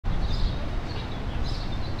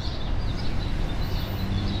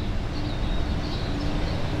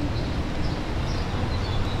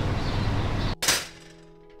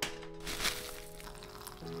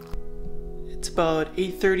about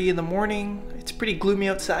 8:30 in the morning. It's pretty gloomy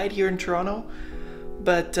outside here in Toronto,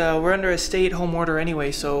 but we're under a stay-at-home order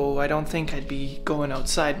anyway, so I don't think I'd be going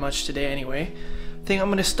outside much today anyway. I think I'm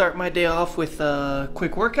gonna start my day off with a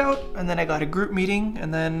quick workout, and then I got a group meeting,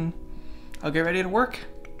 and then I'll get ready to work.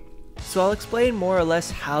 So I'll explain more or less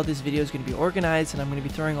how this video is going to be organized, and I'm going to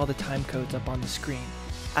be throwing all the time codes up on the screen.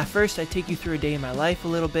 At first, I take you through a day in my life a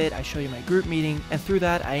little bit, I show you my group meeting, and through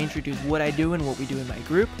that I introduce what I do and what we do in my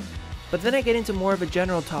group. But then I get into more of a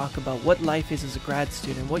general talk about what life is as a grad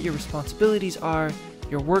student, what your responsibilities are,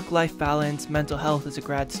 your work-life balance, mental health as a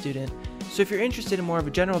grad student. So if you're interested in more of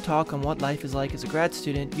a general talk on what life is like as a grad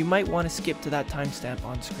student, you might want to skip to that timestamp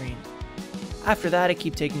on screen. After that, I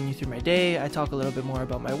keep taking you through my day, I talk a little bit more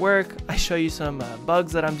about my work, I show you some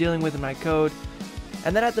bugs that I'm dealing with in my code,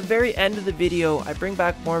 and then at the very end of the video, I bring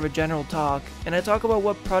back more of a general talk, and I talk about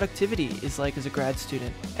what productivity is like as a grad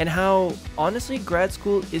student, and how, honestly, grad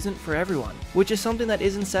school isn't for everyone, which is something that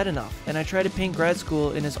isn't said enough, and I try to paint grad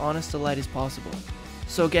school in as honest a light as possible.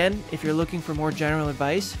 So again, if you're looking for more general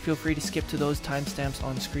advice, feel free to skip to those timestamps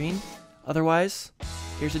on screen. Otherwise,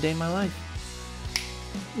 here's a day in my life.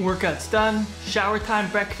 Workout's done, shower time,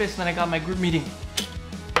 breakfast, and then I got my group meeting.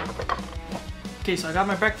 Okay, so I got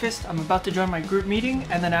my breakfast, I'm about to join my group meeting,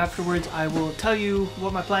 and then afterwards I will tell you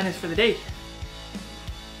what my plan is for the day.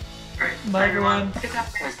 Alright, bye everyone.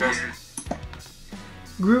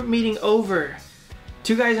 Group meeting over.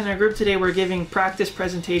 Two guys in our group today were giving practice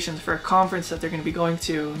presentations for a conference that they're going to be going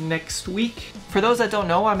to next week. For those that don't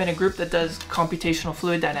know, I'm in a group that does computational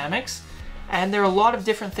fluid dynamics, and there are a lot of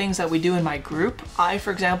different things that we do in my group. I, for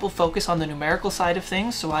example, focus on the numerical side of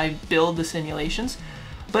things, so I build the simulations.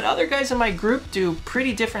 But other guys in my group do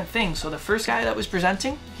pretty different things. So the first guy that was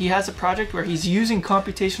presenting, he has a project where he's using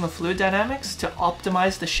computational fluid dynamics to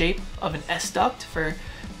optimize the shape of an S-duct for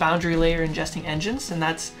boundary layer ingesting engines, and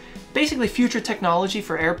that's basically future technology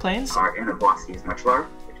for airplanes. Our inner velocity is much lower,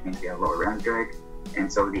 which means we have lower round drag,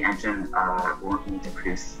 and so the engine won't need to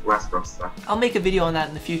produce less gross stuff. I'll make a video on that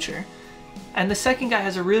in the future. And the second guy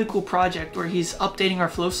has a really cool project where he's updating our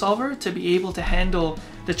flow solver to be able to handle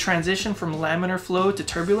the transition from laminar flow to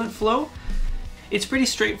turbulent flow. It's pretty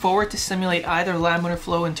straightforward to simulate either laminar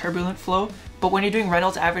flow and turbulent flow, but when you're doing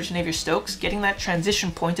Reynolds average Navier-Stokes, getting that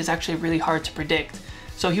transition point is actually really hard to predict.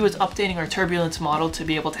 So he was updating our turbulence model to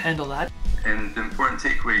be able to handle that. And the important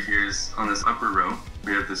takeaway here is on this upper row,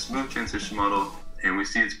 we have the smooth transition model, and we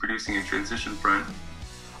see it's producing a transition front.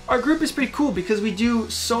 Our group is pretty cool because we do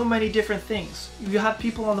so many different things. You have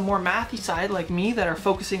people on the more mathy side like me that are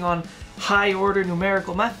focusing on high order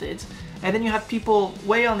numerical methods, and then you have people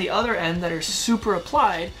way on the other end that are super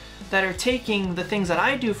applied, that are taking the things that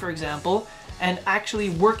I do, for example, and actually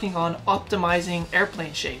working on optimizing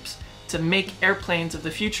airplane shapes to make airplanes of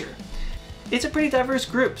the future. It's a pretty diverse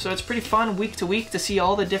group, so it's pretty fun week to week to see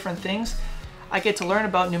all the different things. I get to learn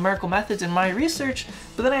about numerical methods in my research,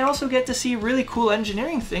 but then I also get to see really cool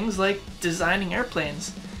engineering things like designing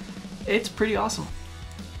airplanes. It's pretty awesome.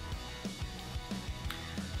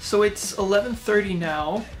 So it's 11:30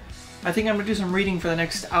 now. I think I'm gonna do some reading for the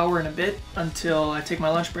next hour and a bit until I take my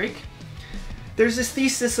lunch break. There's this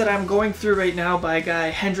thesis that I'm going through right now by a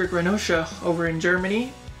guy, Hendrik Renosha, over in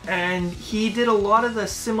Germany, and he did a lot of the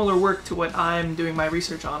similar work to what I'm doing my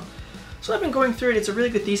research on. So I've been going through it. It's a really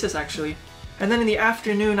good thesis, actually. And then in the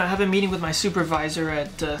afternoon, I have a meeting with my supervisor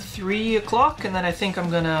at 3 o'clock, and then I think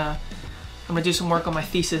I'm gonna do some work on my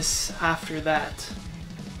thesis after that.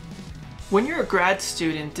 When you're a grad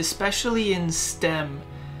student, especially in STEM,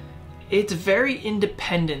 it's very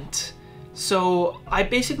independent. So I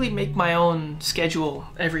basically make my own schedule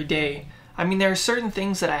every day. I mean, there are certain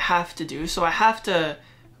things that I have to do, so I have to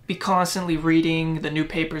be constantly reading the new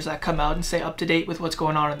papers that come out and stay up to date with what's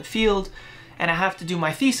going on in the field. And I have to do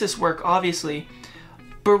my thesis work, obviously,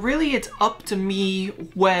 but really it's up to me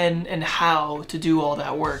when and how to do all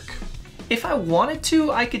that work. If I wanted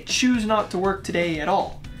to, I could choose not to work today at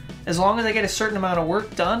all. As long as I get a certain amount of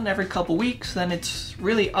work done every couple weeks, then it's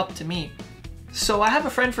really up to me. So I have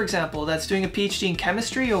a friend, for example, that's doing a PhD in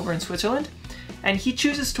chemistry over in Switzerland, and he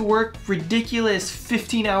chooses to work ridiculous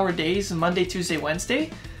 15-hour days, Monday, Tuesday,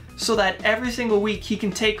 Wednesday, so that every single week he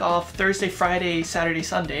can take off Thursday, Friday, Saturday,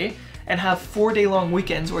 Sunday, and have 4-day-long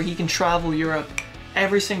weekends where he can travel Europe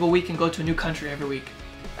every single week and go to a new country every week.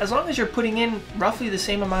 As long as you're putting in roughly the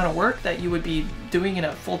same amount of work that you would be doing in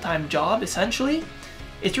a full-time job, essentially,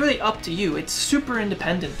 it's really up to you. It's super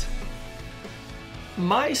independent.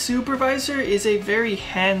 My supervisor is a very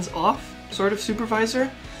hands-off sort of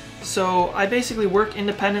supervisor, so I basically work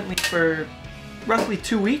independently for roughly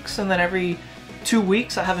 2 weeks, and then every 2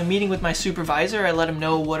 weeks, I have a meeting with my supervisor. I let him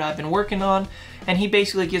know what I've been working on, and he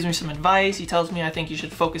basically gives me some advice. He tells me, I think you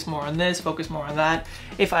should focus more on this, focus more on that.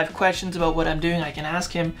 If I have questions about what I'm doing, I can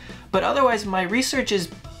ask him. But otherwise, my research is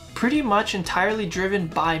pretty much entirely driven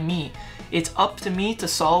by me. It's up to me to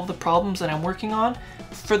solve the problems that I'm working on.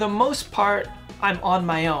 For the most part, I'm on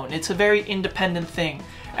my own. It's a very independent thing.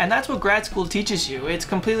 And that's what grad school teaches you. It's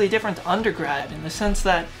completely different to undergrad in the sense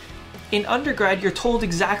that in undergrad, you're told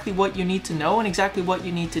exactly what you need to know and exactly what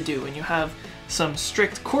you need to do. And you have some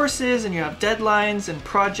strict courses and you have deadlines and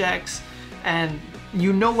projects and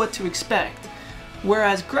you know what to expect.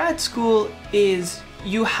 Whereas grad school is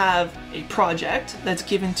you have a project that's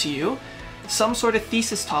given to you, some sort of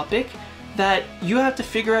thesis topic that you have to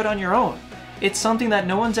figure out on your own. It's something that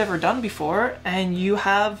no one's ever done before and you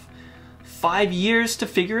have 5 years to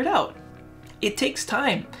figure it out. It takes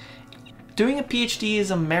time. Doing a PhD is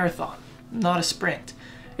a marathon, not a sprint.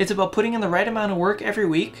 It's about putting in the right amount of work every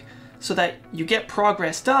week so that you get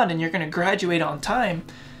progress done and you're going to graduate on time,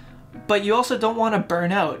 but you also don't want to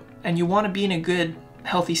burn out and you want to be in a good,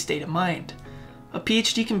 healthy state of mind. A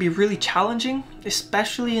PhD can be really challenging,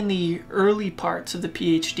 especially in the early parts of the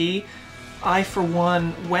PhD. I, for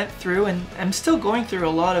one, went through and I'm still going through a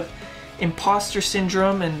lot of imposter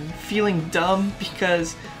syndrome and feeling dumb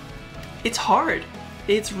because it's hard.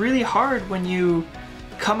 It's really hard when you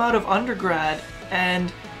come out of undergrad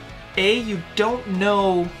and A, you don't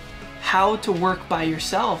know how to work by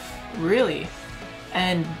yourself, really,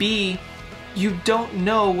 and B, you don't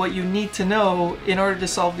know what you need to know in order to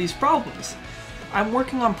solve these problems. I'm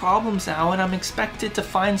working on problems now and I'm expected to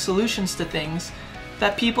find solutions to things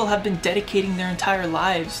that people have been dedicating their entire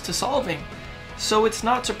lives to solving. So it's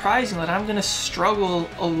not surprising that I'm gonna struggle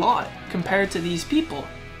a lot compared to these people.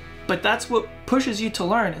 But that's what pushes you to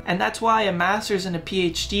learn, and that's why a master's and a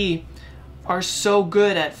PhD are so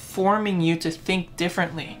good at forming you to think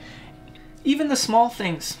differently. Even the small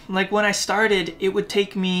things, like when I started, it would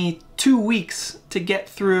take me 2 weeks to get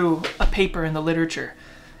through a paper in the literature.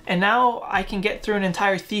 And now I can get through an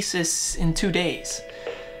entire thesis in 2 days.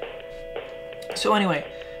 So anyway,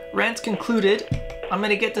 rant's concluded. I'm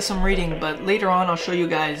gonna get to some reading, but later on I'll show you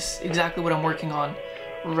guys exactly what I'm working on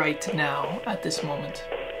right now at this moment.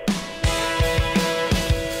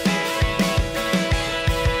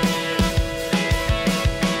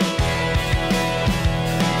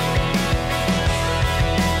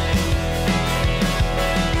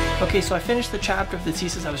 Okay, so I finished the chapter of the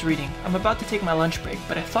thesis I was reading. I'm about to take my lunch break,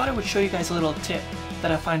 but I thought I would show you guys a little tip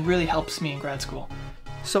that I find really helps me in grad school.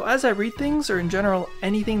 So as I read things, or in general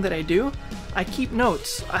anything that I do, I keep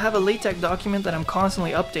notes. I have a LaTeX document that I'm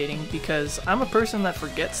constantly updating because I'm a person that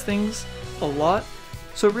forgets things a lot,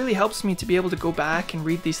 so it really helps me to be able to go back and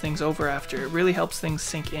read these things over after. It really helps things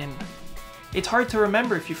sink in. It's hard to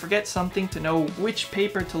remember if you forget something to know which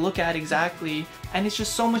paper to look at exactly, and it's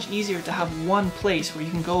just so much easier to have one place where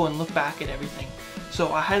you can go and look back at everything.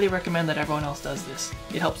 So I highly recommend that everyone else does this.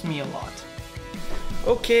 It helps me a lot.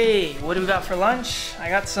 Okay, what do we got for lunch? I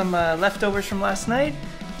got some leftovers from last night.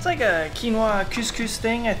 It's like a quinoa couscous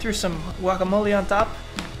thing. I threw some guacamole on top.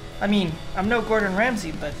 I mean, I'm no Gordon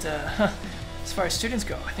Ramsay, but as far as students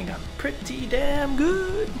go, I think I'm pretty damn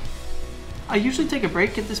good. I usually take a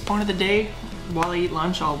break at this point of the day. While I eat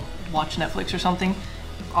lunch, I'll watch Netflix or something.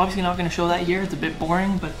 Obviously not going to show that here, it's a bit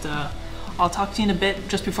boring, but I'll talk to you in a bit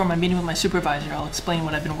just before my meeting with my supervisor. I'll explain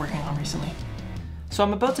what I've been working on recently. So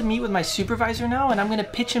I'm about to meet with my supervisor now, and I'm going to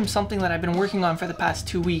pitch him something that I've been working on for the past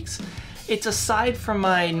 2 weeks. It's aside from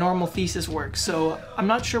my normal thesis work, so I'm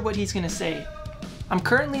not sure what he's going to say. I'm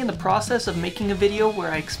currently in the process of making a video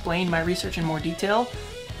where I explain my research in more detail.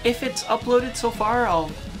 If it's uploaded so far,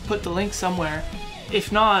 I'll put the link somewhere.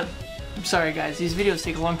 If not, I'm sorry guys, these videos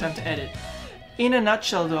take a long time to edit. In a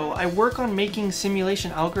nutshell though, I work on making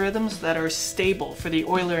simulation algorithms that are stable for the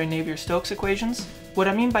Euler and Navier-Stokes equations. What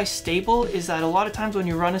I mean by stable is that a lot of times when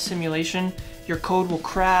you run a simulation, your code will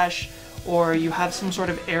crash, or you have some sort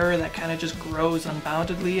of error that kind of just grows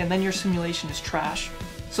unboundedly, and then your simulation is trash.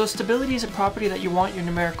 So stability is a property that you want your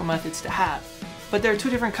numerical methods to have. But there are two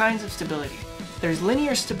different kinds of stability. There's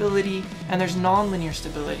linear stability and there's nonlinear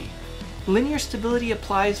stability. Linear stability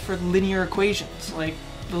applies for linear equations, like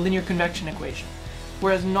the linear convection equation,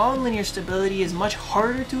 whereas nonlinear stability is much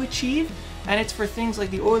harder to achieve, and it's for things like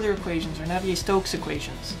the Euler equations or Navier-Stokes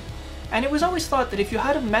equations. And it was always thought that if you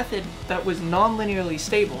had a method that was non-linearly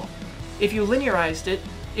stable, if you linearized it,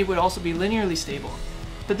 it would also be linearly stable.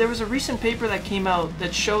 But there was a recent paper that came out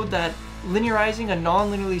that showed that linearizing a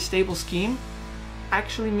non-linearly stable scheme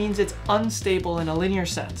actually means it's unstable in a linear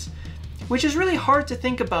sense. which is really hard to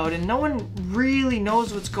think about and no one really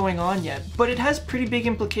knows what's going on yet. But it has pretty big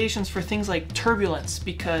implications for things like turbulence,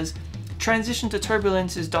 because transition to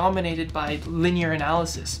turbulence is dominated by linear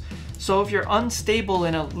analysis. So if you're unstable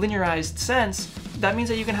in a linearized sense, that means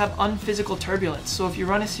that you can have unphysical turbulence. So if you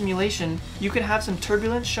run a simulation, you can have some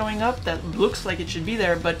turbulence showing up that looks like it should be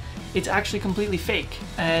there, but it's actually completely fake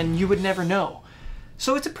and you would never know.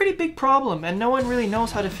 So it's a pretty big problem and no one really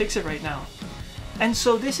knows how to fix it right now. And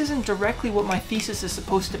so this isn't directly what my thesis is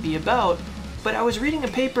supposed to be about, but I was reading a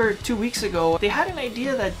paper 2 weeks ago. They had an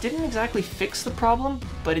idea that didn't exactly fix the problem,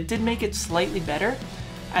 but it did make it slightly better.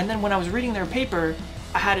 And then when I was reading their paper,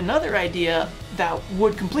 I had another idea that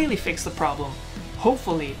would completely fix the problem,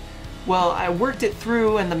 hopefully. Well, I worked it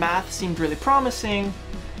through and the math seemed really promising.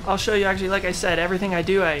 I'll show you actually, like I said, everything I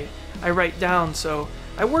do, I write down. So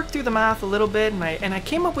I worked through the math a little bit and I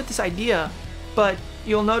came up with this idea, but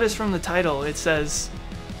you'll notice from the title, it says,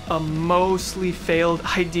 a mostly failed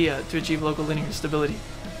idea to achieve local linear stability.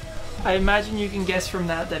 I imagine you can guess from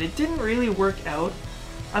that it didn't really work out.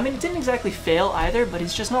 I mean, it didn't exactly fail either, but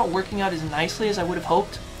it's just not working out as nicely as I would have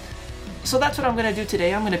hoped. So that's what I'm going to do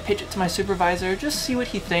today. I'm going to pitch it to my supervisor, just see what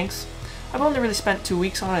he thinks. I've only really spent 2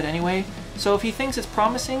 weeks on it anyway, so if he thinks it's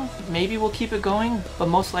promising, maybe we'll keep it going, but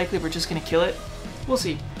most likely we're just going to kill it. We'll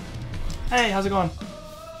see. Hey, how's it going?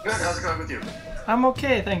 Good, how's it going with you? I'm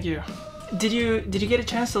okay, thank you. Did you get a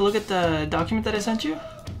chance to look at the document that I sent you?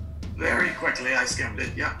 Very quickly, I skimmed it,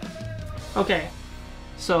 yeah. Okay,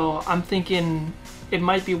 so I'm thinking it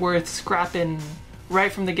might be worth scrapping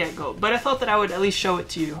right from the get-go, but I thought that I would at least show it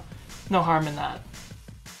to you. No harm in that.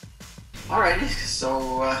 Alrighty,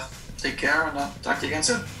 so take care and talk to you again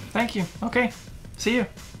soon. Thank you. Okay, see you.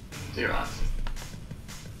 See you around.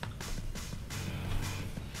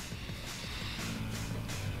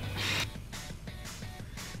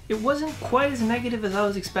 It wasn't quite as negative as I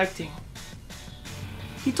was expecting.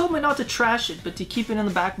 He told me not to trash it, but to keep it in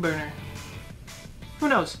the back burner. Who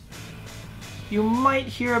knows? You might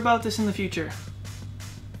hear about this in the future.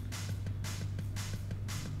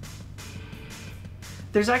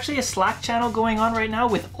 There's actually a Slack channel going on right now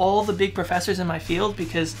with all the big professors in my field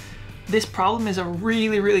because this problem is a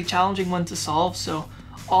really challenging one to solve. So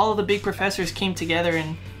all of the big professors came together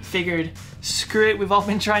and figured, screw it, we've all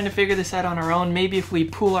been trying to figure this out on our own. Maybe if we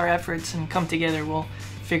pool our efforts and come together, we'll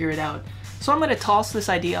figure it out. So I'm going to toss this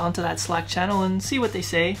idea onto that Slack channel and see what they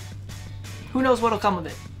say. Who knows what'll come of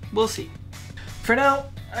it? We'll see. For now,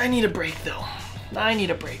 I need a break though. I need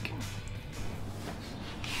a break.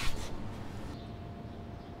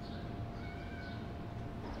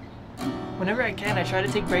 Whenever I can, I try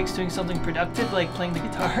to take breaks doing something productive like playing the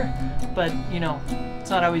guitar, but you know, it's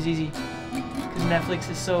not always easy because Netflix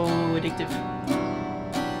is so addictive.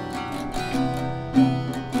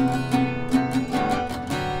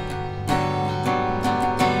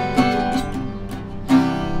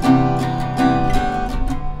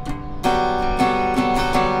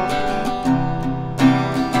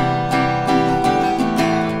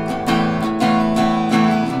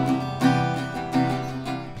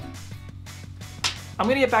 I'm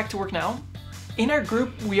gonna get back to work now. In our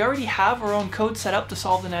group, we already have our own code set up to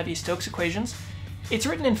solve the Navier-Stokes equations. It's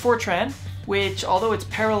written in Fortran, which although it's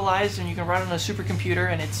parallelized and you can run on a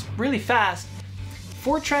supercomputer and it's really fast,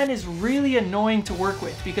 Fortran is really annoying to work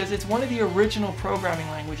with because it's one of the original programming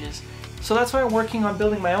languages. So that's why I'm working on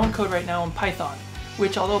building my own code right now in Python,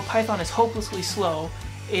 which although Python is hopelessly slow,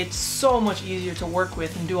 it's so much easier to work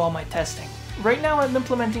with and do all my testing. Right now I'm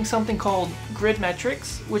implementing something called grid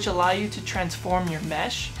metrics, which allow you to transform your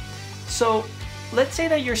mesh. So let's say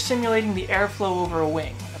that you're simulating the airflow over a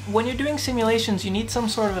wing. When you're doing simulations, you need some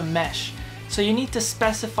sort of a mesh. So you need to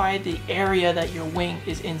specify the area that your wing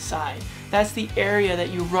is inside. That's the area that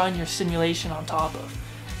you run your simulation on top of.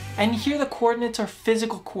 And here the coordinates are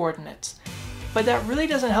physical coordinates. But that really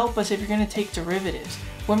doesn't help us if you're going to take derivatives.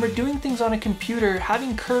 When we're doing things on a computer,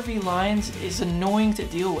 having curvy lines is annoying to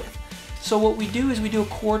deal with. So what we do is we do a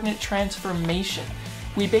coordinate transformation.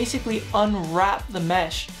 We basically unwrap the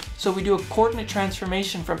mesh. So we do a coordinate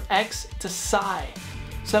transformation from x to psi,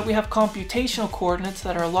 so that we have computational coordinates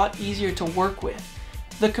that are a lot easier to work with.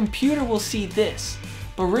 The computer will see this,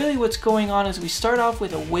 but really what's going on is we start off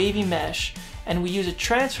with a wavy mesh and we use a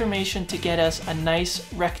transformation to get us a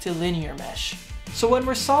nice rectilinear mesh. So when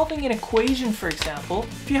we're solving an equation, for example,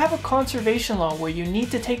 if you have a conservation law where you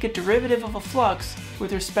need to take a derivative of a flux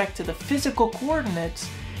with respect to the physical coordinates,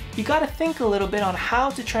 you gotta think a little bit on how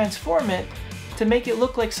to transform it to make it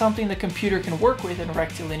look like something the computer can work with in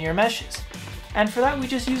rectilinear meshes. And for that we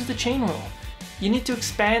just use the chain rule. You need to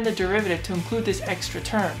expand the derivative to include this extra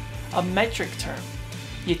term, a metric term.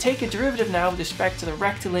 You take a derivative now with respect to the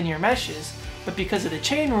rectilinear meshes, but because of the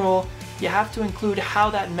chain rule, you have to include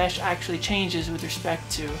how that mesh actually changes with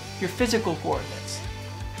respect to your physical coordinates.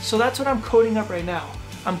 So that's what I'm coding up right now.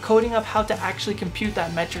 I'm coding up how to actually compute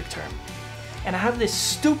that metric term. And I have this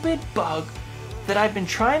stupid bug that I've been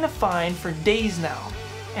trying to find for days now,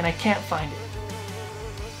 and I can't find it.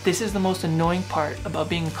 This is the most annoying part about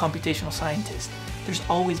being a computational scientist. There's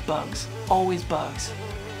always bugs, always bugs.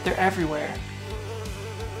 They're everywhere.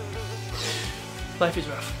 Life is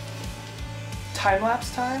rough.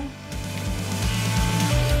 Time-lapse time?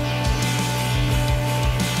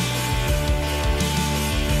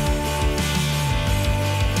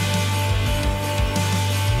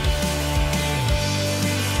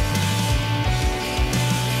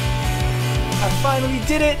 I finally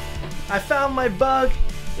did it! I found my bug.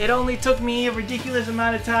 It only took me a ridiculous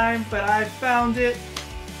amount of time, but I found it.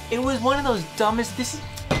 It was one of those dumbest,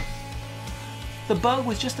 the bug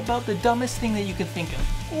was just about the dumbest thing that you could think of.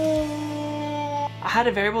 I had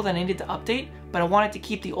a variable that I needed to update, but I wanted to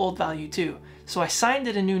keep the old value too. So I assigned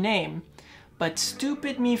it a new name, but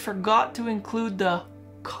stupid me forgot to include the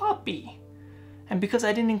copy. And because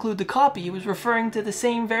I didn't include the copy, it was referring to the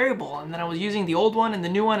same variable, and then I was using the old one and the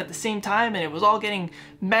new one at the same time, and it was all getting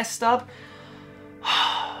messed up.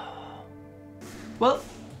 Well,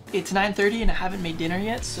 it's 9:30 and I haven't made dinner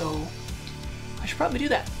yet, so I should probably do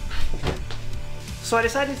that. So I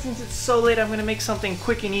decided, since it's so late, I'm gonna make something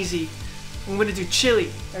quick and easy. I'm gonna do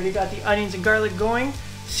chili. I already got the onions and garlic going.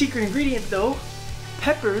 Secret ingredient though,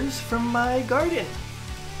 peppers from my garden.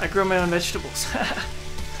 I grow my own vegetables.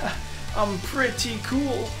 I'm pretty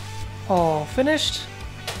cool. All finished,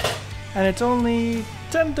 and it's only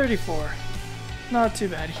 10:34. Not too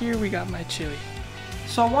bad. Here we got my chili.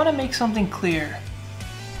 So I want to make something clear.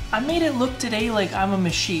 I made it look today like I'm a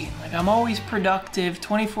machine, like I'm always productive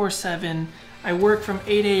 24/7. I work from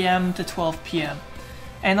 8 a.m. to 12 p.m.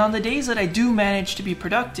 And on the days that I do manage to be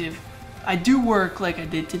productive, I do work like I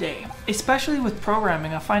did today. Especially with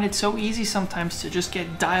programming, I find it so easy sometimes to just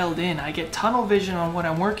get dialed in. I get tunnel vision on what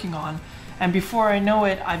I'm working on, and before I know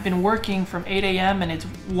it, I've been working from 8 a.m. and it's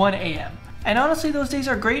 1 a.m. And honestly, those days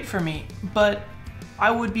are great for me, but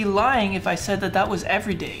I would be lying if I said that that was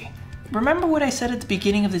every day. Remember what I said at the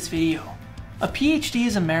beginning of this video. A PhD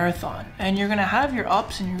is a marathon, and you're gonna have your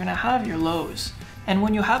ups and you're gonna have your lows. And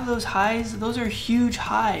when you have those highs, those are huge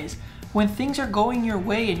highs. When things are going your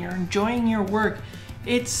way and you're enjoying your work,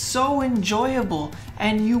 it's so enjoyable,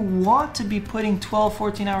 and you want to be putting 12,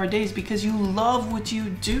 14-hour days because you love what you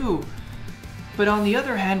do. But on the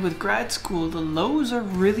other hand, with grad school, the lows are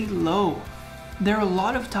really low. There are a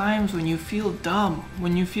lot of times when you feel dumb,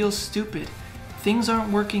 when you feel stupid. Things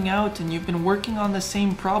aren't working out and you've been working on the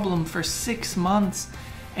same problem for 6 months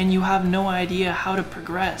and you have no idea how to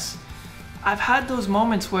progress. I've had those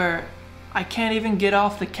moments where I can't even get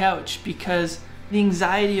off the couch because the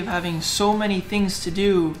anxiety of having so many things to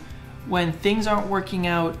do when things aren't working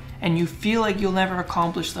out and you feel like you'll never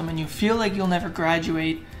accomplish them and you feel like you'll never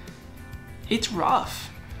graduate, it's rough.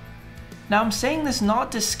 Now I'm saying this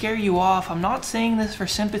not to scare you off, I'm not saying this for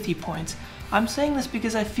sympathy points. I'm saying this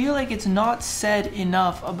because I feel like it's not said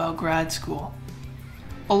enough about grad school.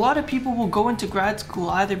 A lot of people will go into grad school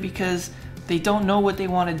either because they don't know what they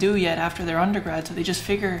want to do yet after their undergrad, so they just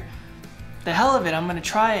figure, the hell of it, I'm gonna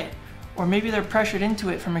try it. Or maybe they're pressured into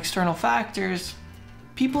it from external factors.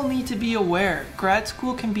 People need to be aware, grad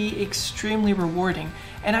school can be extremely rewarding,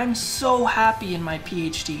 and I'm so happy in my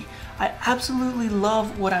PhD. I absolutely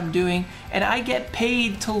love what I'm doing, and I get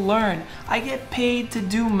paid to learn. I get paid to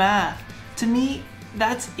do math. To me,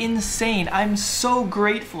 that's insane. I'm so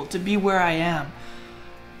grateful to be where I am.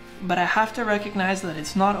 But I have to recognize that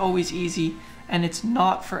it's not always easy, and it's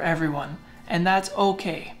not for everyone, and that's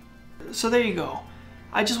okay. So there you go.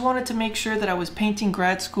 I just wanted to make sure that I was painting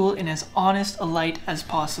grad school in as honest a light as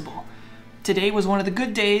possible. Today was one of the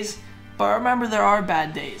good days, but remember there are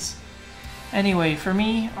bad days. Anyway, for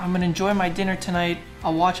me, I'm gonna enjoy my dinner tonight.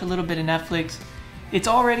 I'll watch a little bit of Netflix. It's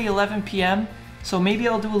already 11 p.m., so maybe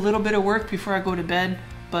I'll do a little bit of work before I go to bed,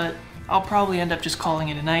 but I'll probably end up just calling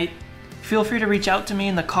it a night. Feel free to reach out to me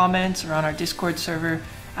in the comments or on our Discord server.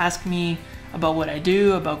 Ask me about what I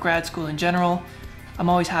do, about grad school in general. I'm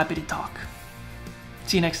always happy to talk.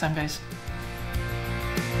 See you next time, guys.